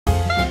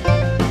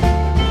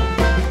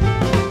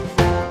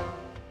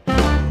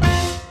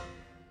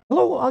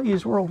Hello,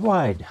 Augies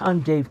worldwide. I'm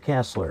Dave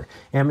Casler,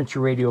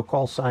 amateur radio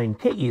call sign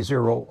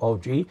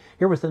KE0OG,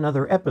 here with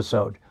another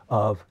episode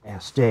of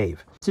Ask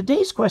Dave.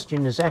 Today's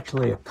question is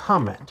actually a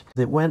comment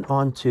that went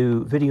on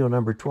to video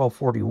number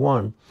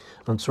 1241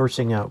 on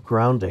sourcing out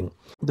grounding.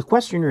 The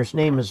questioner's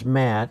name is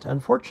Matt.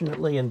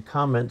 Unfortunately, in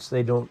comments,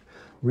 they don't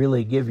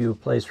really give you a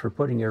place for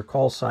putting your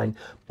call sign.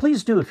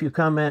 Please do, if you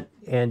comment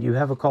and you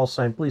have a call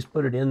sign, please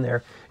put it in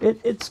there.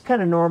 It's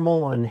kind of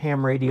normal on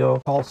ham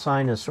radio. Call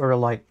sign is sort of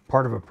like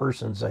part of a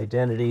person's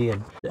identity.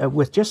 And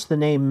with just the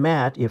name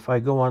Matt, if I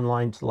go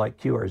online to like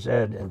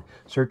QRZ and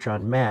search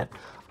on Matt,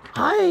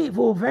 I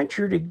will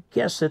venture to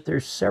guess that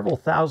there's several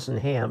thousand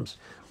hams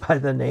by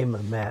the name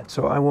of Matt,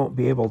 so I won't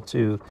be able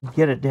to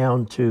get it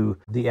down to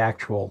the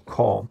actual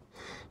call.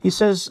 He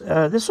says,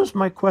 this was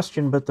my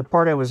question, but the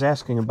part I was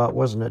asking about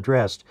wasn't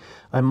addressed.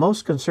 I'm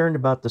most concerned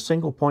about the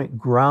single-point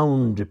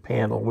ground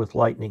panel with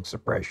lightning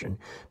suppression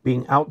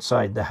being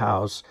outside the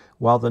house,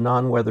 while the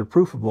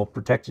non-weatherproofable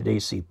protected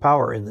AC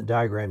power in the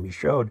diagram you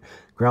showed,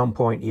 ground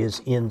point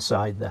is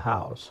inside the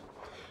house.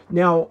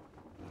 Now,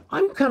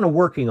 I'm kind of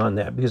working on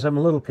that because I'm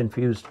a little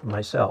confused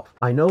myself.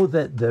 I know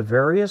that the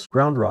various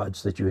ground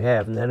rods that you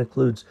have, and that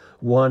includes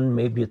one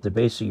maybe at the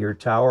base of your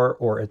tower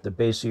or at the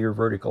base of your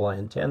vertical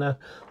antenna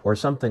or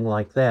something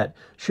like that,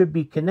 should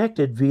be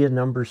connected via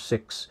number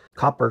 6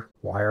 copper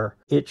wire.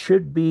 It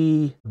should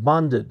be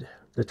bonded.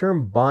 The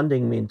term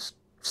bonding means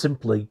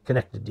simply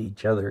connected to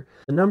each other.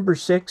 The number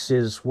 6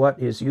 is what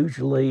is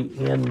usually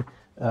in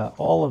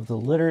all of the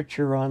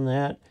literature on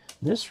that.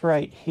 This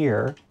right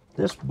here,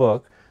 this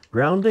book,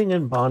 Grounding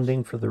and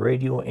Bonding for the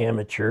Radio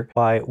Amateur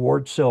by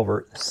Ward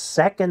Silver,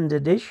 2nd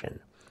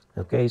edition,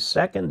 okay,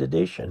 2nd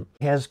edition,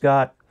 has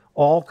got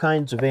all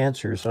kinds of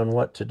answers on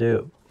what to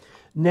do.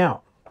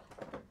 Now,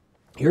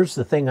 here's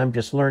the thing I'm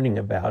just learning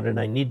about, and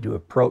I need to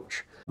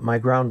approach my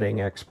grounding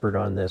expert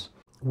on this.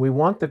 We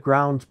want the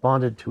grounds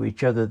bonded to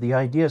each other. The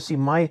idea, see,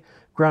 my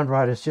ground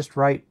rod is just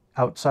right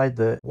outside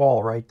the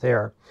wall right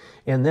there,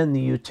 and then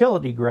the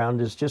utility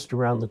ground is just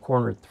around the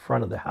corner at the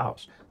front of the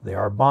house. They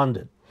are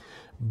bonded.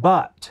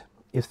 But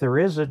if there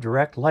is a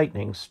direct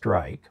lightning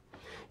strike,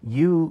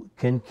 you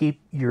can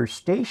keep your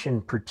station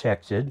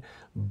protected,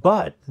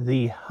 but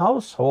the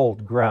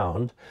household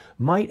ground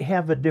might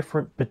have a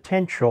different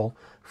potential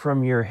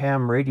from your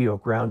ham radio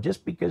ground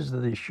just because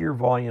of the sheer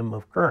volume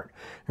of current.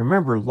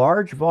 Remember,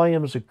 large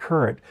volumes of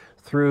current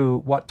through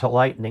what to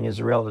lightning is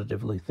a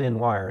relatively thin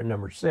wire,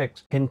 number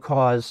 6, can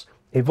cause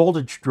a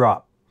voltage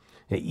drop.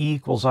 E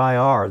equals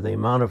IR, the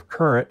amount of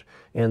current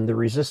and the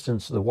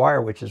resistance of the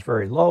wire, which is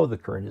very low, the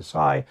current is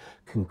high,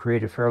 can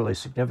create a fairly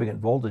significant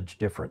voltage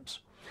difference.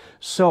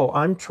 So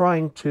I'm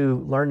trying to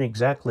learn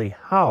exactly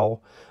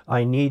how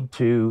I need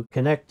to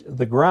connect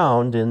the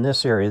ground in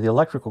this area, the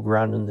electrical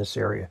ground in this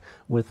area,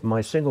 with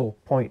my single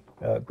point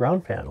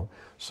ground panel,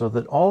 so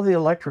that all the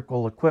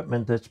electrical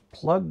equipment that's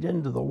plugged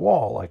into the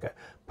wall, like a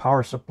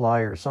power supply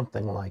or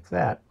something like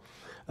that,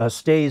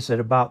 stays at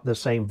about the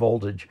same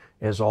voltage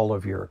as all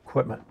of your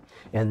equipment.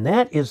 And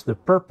that is the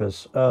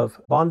purpose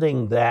of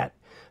bonding that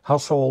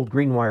household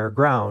green wire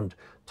ground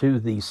to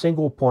the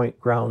single point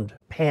ground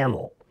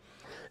panel.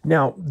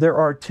 Now, there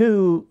are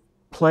 2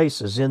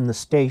 places in the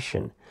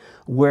station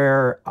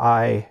where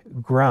I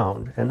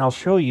ground, and I'll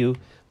show you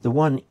the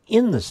one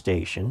in the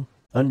station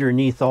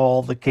underneath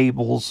all the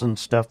cables and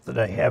stuff that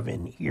I have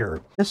in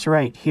here. This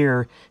right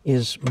here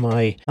is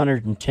my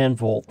 110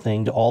 volt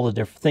thing to all the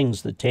different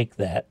things that take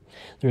that.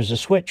 There's a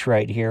switch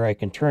right here. I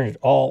can turn it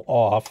all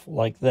off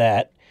like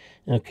that,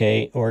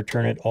 okay, or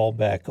turn it all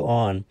back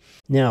on.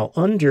 Now,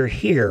 under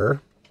here,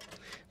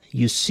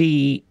 you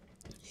see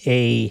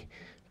a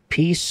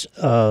piece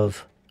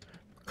of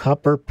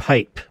copper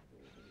pipe,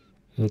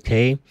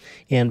 okay?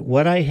 And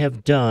what I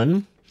have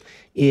done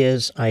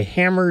is I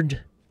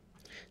hammered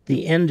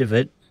the end of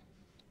it,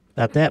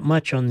 about that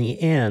much on the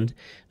end.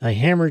 I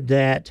hammered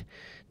that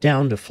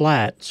down to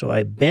flat, so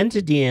I bent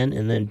it in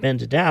and then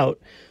bent it out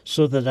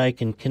so that I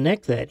can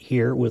connect that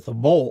here with a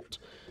bolt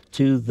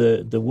to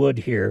the wood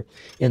here.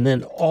 And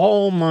then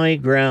all my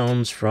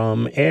grounds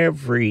from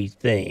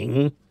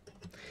everything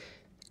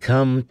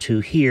come to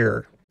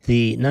here.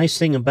 The nice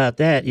thing about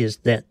that is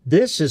that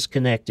this is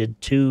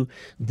connected to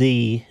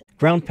the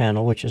ground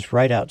panel, which is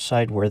right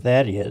outside where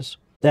that is.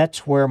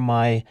 That's where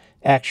my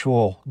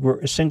actual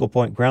single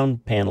point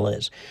ground panel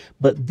is.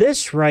 But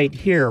this right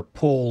here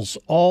pulls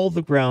all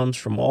the grounds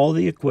from all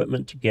the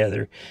equipment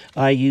together.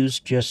 I use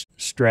just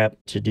strap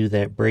to do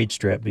that, braid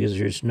strap, because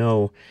there's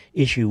no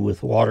issue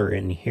with water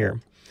in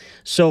here.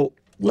 So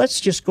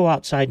let's just go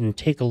outside and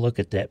take a look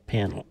at that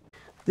panel.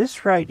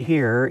 This right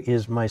here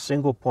is my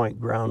single point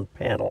ground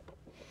panel.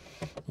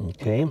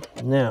 Okay,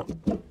 now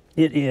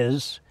it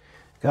is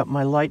got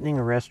my lightning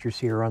arresters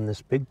here on this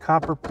big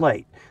copper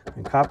plate.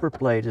 And copper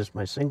plate is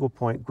my single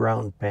point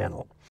ground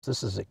panel.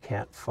 This is a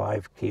Cat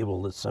 5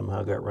 cable that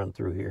somehow got run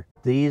through here.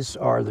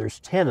 There's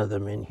 10 of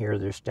them in here.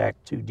 They're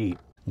stacked 2 deep.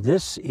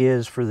 This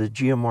is for the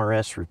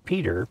GMRS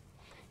repeater,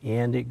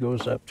 and it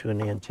goes up to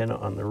an antenna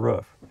on the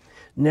roof.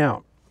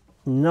 Now,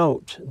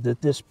 note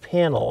that this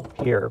panel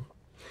here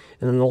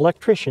And an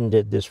electrician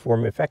did this for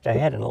me. In fact, I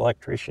had an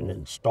electrician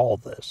install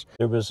this.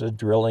 There was a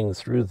drilling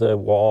through the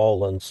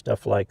wall and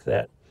stuff like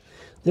that.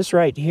 This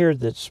right here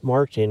that's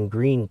marked in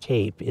green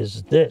tape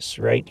is this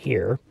right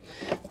here,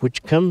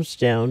 which comes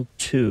down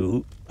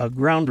to a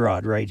ground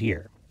rod right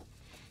here.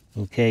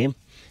 Okay,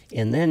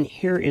 and then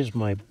here is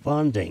my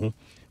bonding,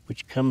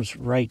 which comes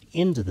right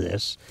into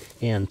this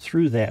and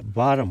through that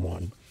bottom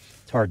one.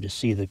 It's hard to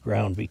see the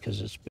ground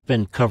because it's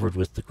been covered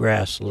with the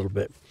grass a little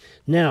bit.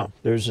 Now,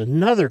 there's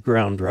another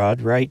ground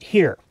rod right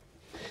here.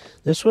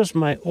 This was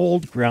my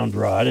old ground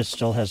rod. It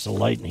still has the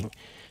lightning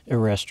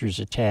arresters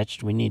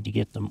attached. We need to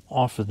get them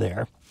off of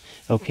there.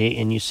 Okay,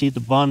 and you see the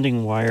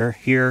bonding wire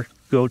here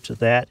go to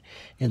that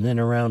and then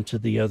around to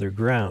the other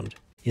ground.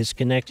 It's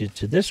connected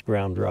to this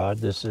ground rod.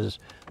 This is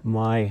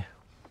my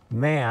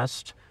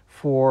mast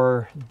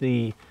for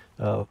the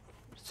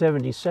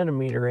 70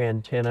 centimeter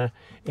antenna,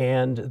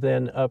 and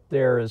then up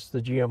there is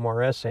the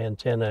GMRS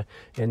antenna,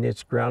 and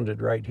it's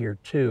grounded right here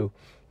too.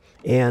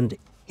 And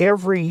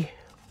every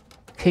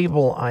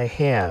cable I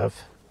have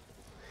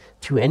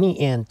to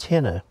any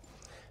antenna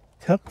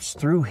comes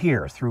through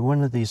here, through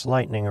one of these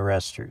lightning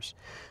arresters.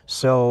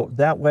 So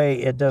that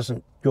way it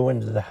doesn't go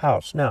into the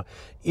house. Now,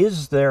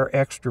 is there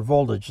extra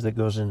voltage that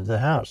goes into the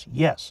house?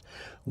 Yes.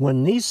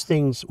 When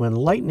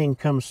lightning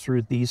comes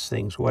through these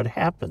things, what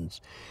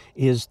happens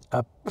is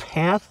a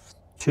path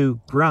to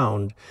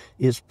ground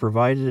is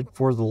provided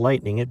for the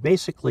lightning. It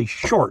basically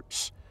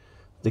shorts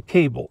the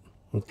cable,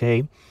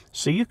 okay?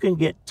 So you can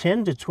get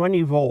 10 to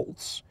 20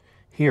 volts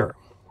here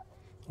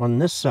on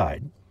this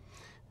side,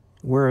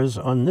 whereas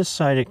on this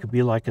side it could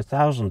be like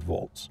 1,000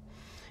 volts.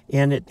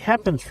 And it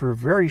happens for a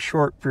very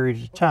short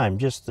period of time,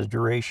 just the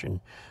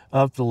duration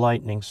of the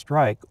lightning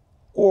strike.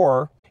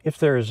 Or if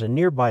there is a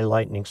nearby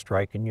lightning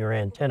strike and your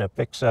antenna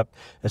picks up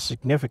a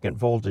significant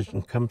voltage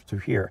and comes through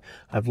here,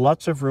 I have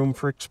lots of room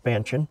for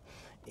expansion.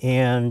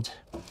 And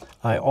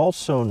I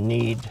also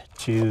need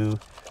to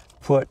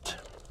put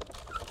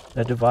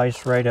a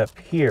device right up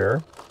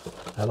here.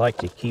 I like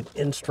to keep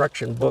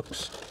instruction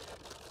books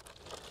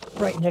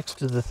right next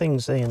to the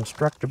things they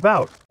instruct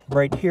about.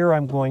 Right here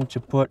I'm going to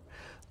put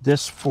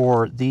this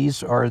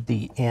these are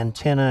the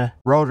antenna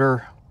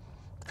rotor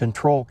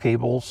control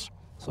cables,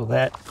 so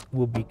that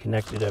will be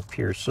connected up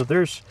here. So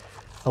there's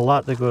a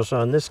lot that goes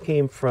on. This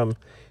came from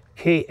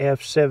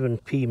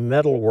KF7P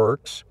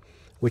Metalworks,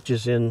 which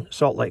is in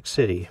Salt Lake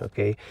City,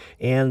 okay?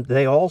 And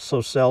they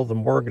also sell the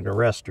Morgan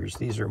arresters.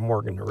 These are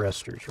Morgan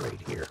arresters right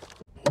here.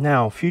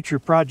 Now, future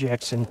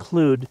projects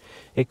include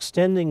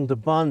extending the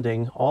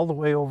bonding all the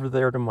way over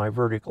there to my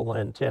vertical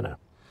antenna.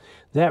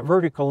 That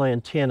vertical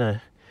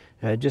antenna,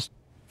 just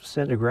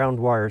send a ground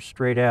wire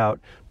straight out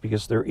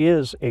because there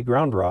is a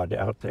ground rod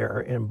out there,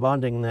 and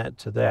bonding that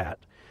to that.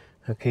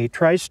 Okay,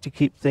 tries to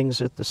keep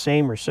things at the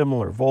same or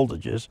similar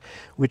voltages,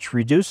 which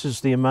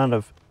reduces the amount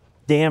of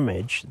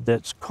damage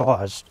that's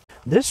caused.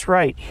 This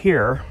right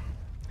here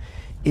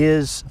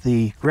is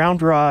the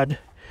ground rod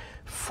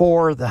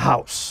for the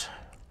house.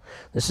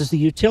 This is the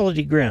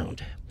utility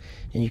ground.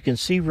 And you can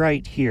see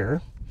right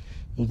here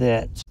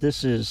that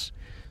this is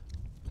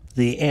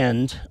the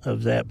end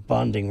of that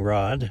bonding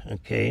rod,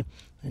 okay?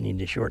 I need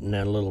to shorten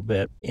that a little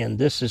bit. And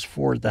this is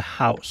for the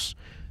house,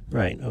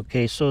 right?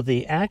 Okay, so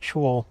the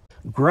actual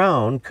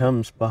ground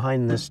comes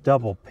behind this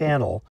double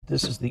panel.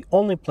 This is the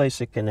only place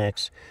it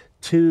connects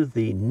to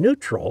the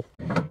neutral,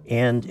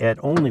 and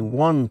at only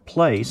one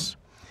place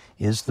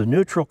is the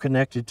neutral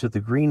connected to the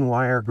green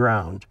wire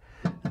ground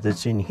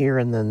that's in here,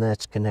 and then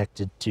that's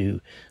connected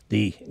to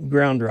the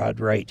ground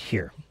rod right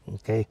here,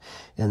 okay?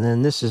 And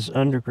then this is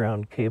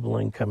underground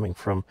cabling coming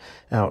from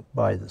out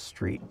by the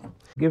street.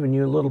 Giving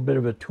you a little bit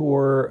of a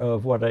tour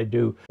of what I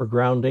do for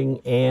grounding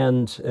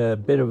and a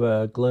bit of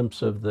a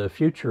glimpse of the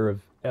future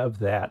of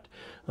that.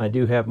 I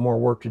do have more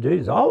work to do.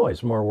 There's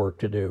always more work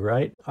to do,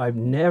 right? I've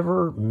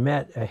never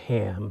met a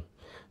ham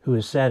who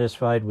is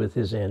satisfied with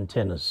his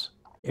antennas.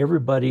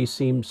 Everybody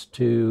seems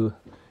to,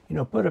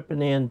 put up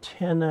an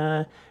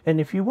antenna, and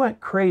if you went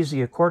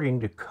crazy according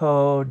to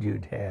code,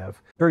 you'd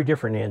have very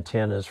different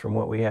antennas from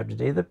what we have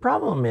today. The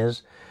problem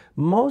is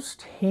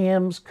most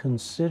hams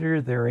consider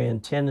their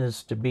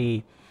antennas to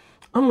be,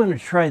 I'm going to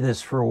try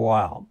this for a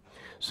while.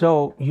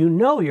 So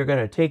you're going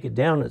to take it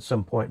down at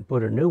some point and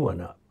put a new one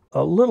up.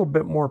 A little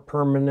bit more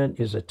permanent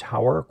is a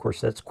tower. Of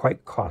course, that's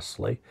quite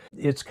costly.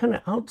 It's kind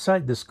of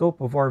outside the scope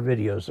of our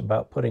videos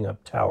about putting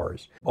up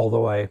towers,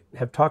 although I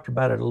have talked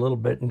about it a little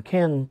bit and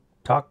can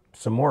talk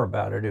some more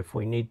about it if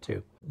we need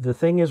to. The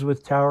thing is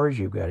with towers,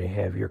 you've got to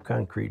have your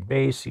concrete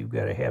base, you've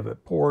got to have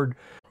it poured.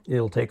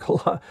 It'll take a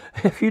lot.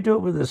 If you do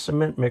it with a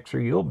cement mixer,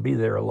 you'll be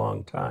there a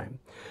long time.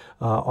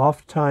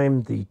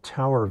 Oftentimes, the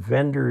tower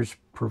vendors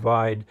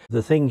provide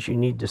the things you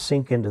need to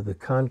sink into the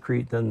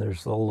concrete. Then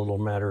there's the little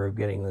matter of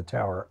getting the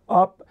tower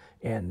up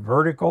and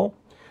vertical.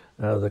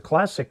 The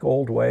classic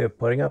old way of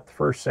putting up the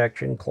first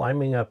section,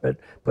 climbing up it,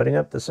 putting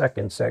up the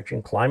second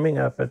section, climbing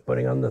up it,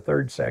 putting on the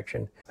third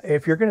section.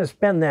 If you're going to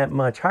spend that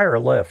much, hire a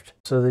lift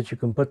so that you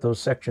can put those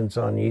sections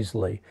on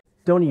easily.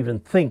 don't even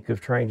think of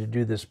trying to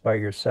do this by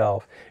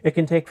yourself. It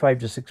can take 5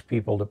 to 6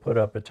 people to put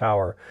up a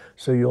tower,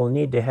 so you'll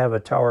need to have a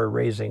tower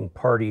raising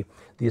party.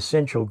 The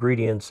essential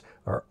ingredients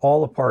are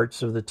all the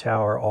parts of the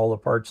tower, all the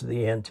parts of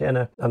the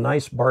antenna, a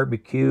nice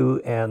barbecue,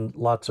 and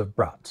lots of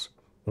brats.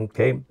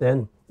 Okay,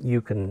 then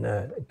you can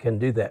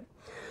do that.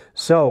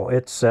 So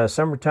it's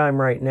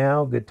summertime right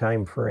now, good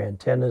time for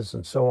antennas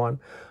and so on.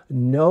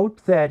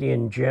 Note that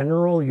in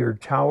general, your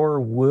tower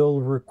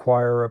will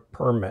require a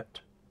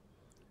permit,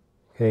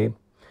 okay,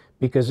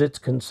 because it's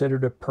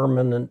considered a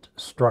permanent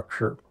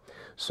structure.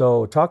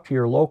 So talk to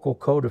your local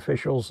code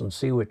officials and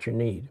see what you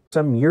need.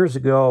 Some years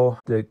ago,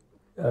 the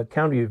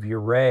County of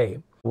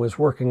Uray was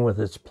working with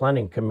its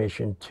planning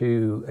commission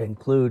to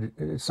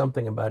include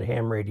something about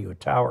ham radio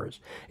towers.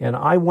 And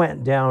I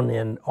went down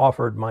and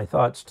offered my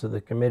thoughts to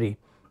the committee,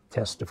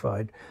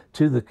 testified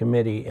to the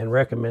committee, and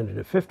recommended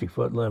a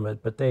 50-foot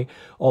limit, but they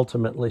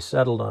ultimately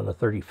settled on a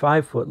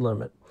 35-foot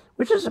limit,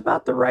 which is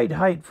about the right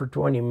height for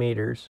 20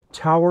 meters.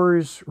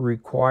 Towers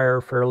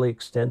require fairly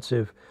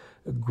extensive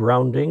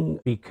grounding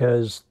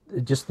because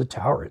just the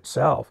tower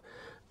itself,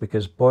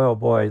 because boy, oh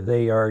boy,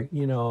 they are,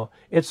 you know,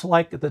 it's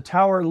like the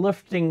tower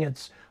lifting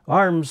its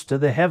arms to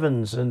the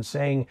heavens and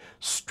saying,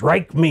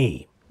 strike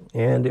me,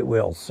 and it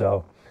will.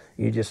 So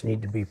you just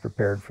need to be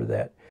prepared for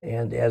that.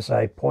 And as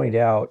I point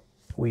out,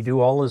 we do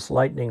all this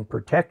lightning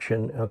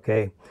protection,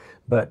 okay,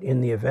 but in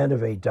the event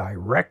of a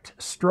direct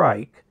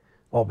strike,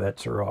 all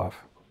bets are off.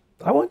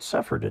 I once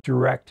suffered a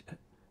direct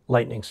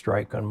lightning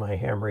strike on my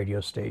ham radio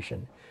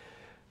station.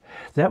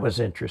 That was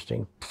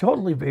interesting.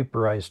 Totally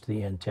vaporized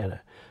the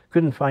antenna.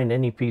 Couldn't find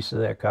any piece of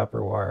that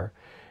copper wire,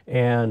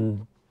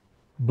 and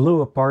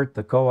blew apart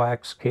the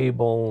coax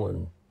cable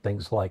and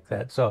things like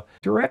that. So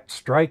direct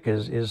strike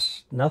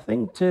is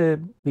nothing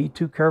to be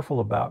too careful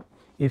about.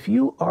 If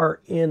you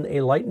are in a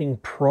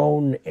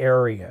lightning-prone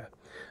area,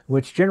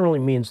 which generally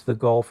means the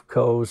Gulf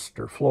Coast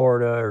or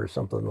Florida or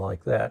something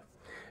like that,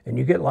 and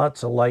you get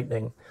lots of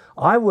lightning,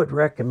 I would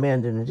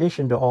recommend, in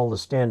addition to all the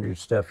standard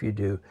stuff you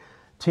do,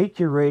 take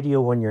your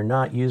radio when you're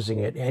not using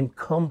it and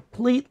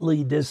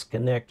completely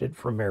disconnect it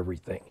from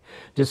everything.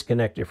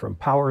 Disconnect it from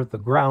power, the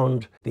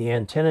ground, the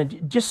antenna.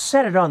 Just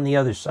set it on the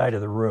other side of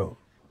the room,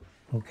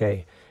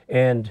 okay,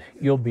 and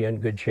you'll be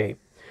in good shape.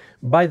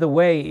 By the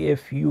way,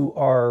 if you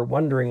are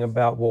wondering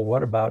about, well,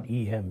 what about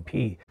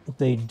EMP?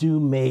 They do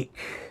make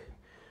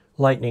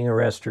lightning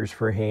arresters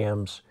for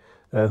hams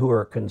who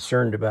are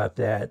concerned about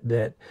that.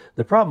 That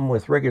the problem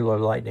with regular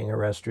lightning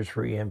arresters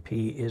for EMP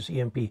is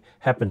EMP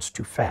happens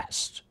too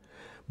fast.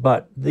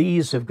 But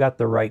these have got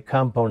the right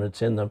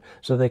components in them,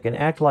 so they can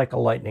act like a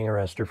lightning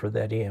arrestor for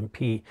that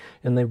EMP,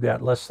 and they've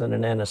got less than a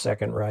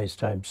nanosecond rise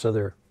time, so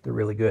they're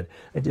really good.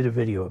 I did a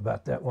video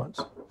about that once.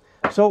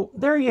 So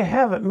there you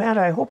have it, Matt.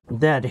 I hope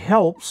that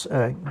helps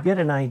get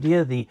an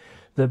idea.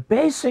 The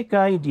basic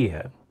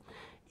idea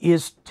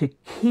is to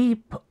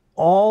keep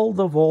all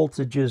the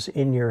voltages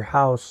in your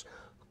house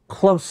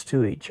close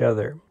to each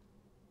other.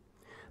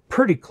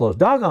 Pretty close,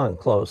 doggone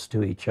close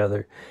to each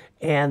other.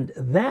 And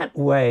that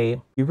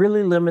way, you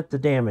really limit the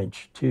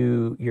damage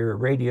to your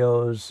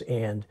radios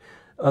and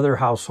other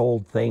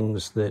household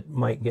things that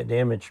might get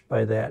damaged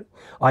by that.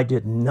 I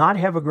did not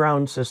have a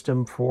ground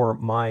system for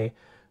my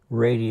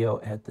radio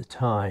at the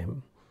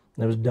time.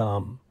 It was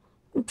dumb.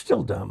 I'm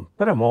still dumb,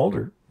 but I'm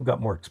older. I've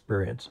got more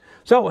experience.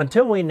 So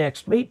until we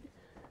next meet,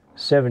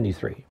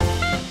 73.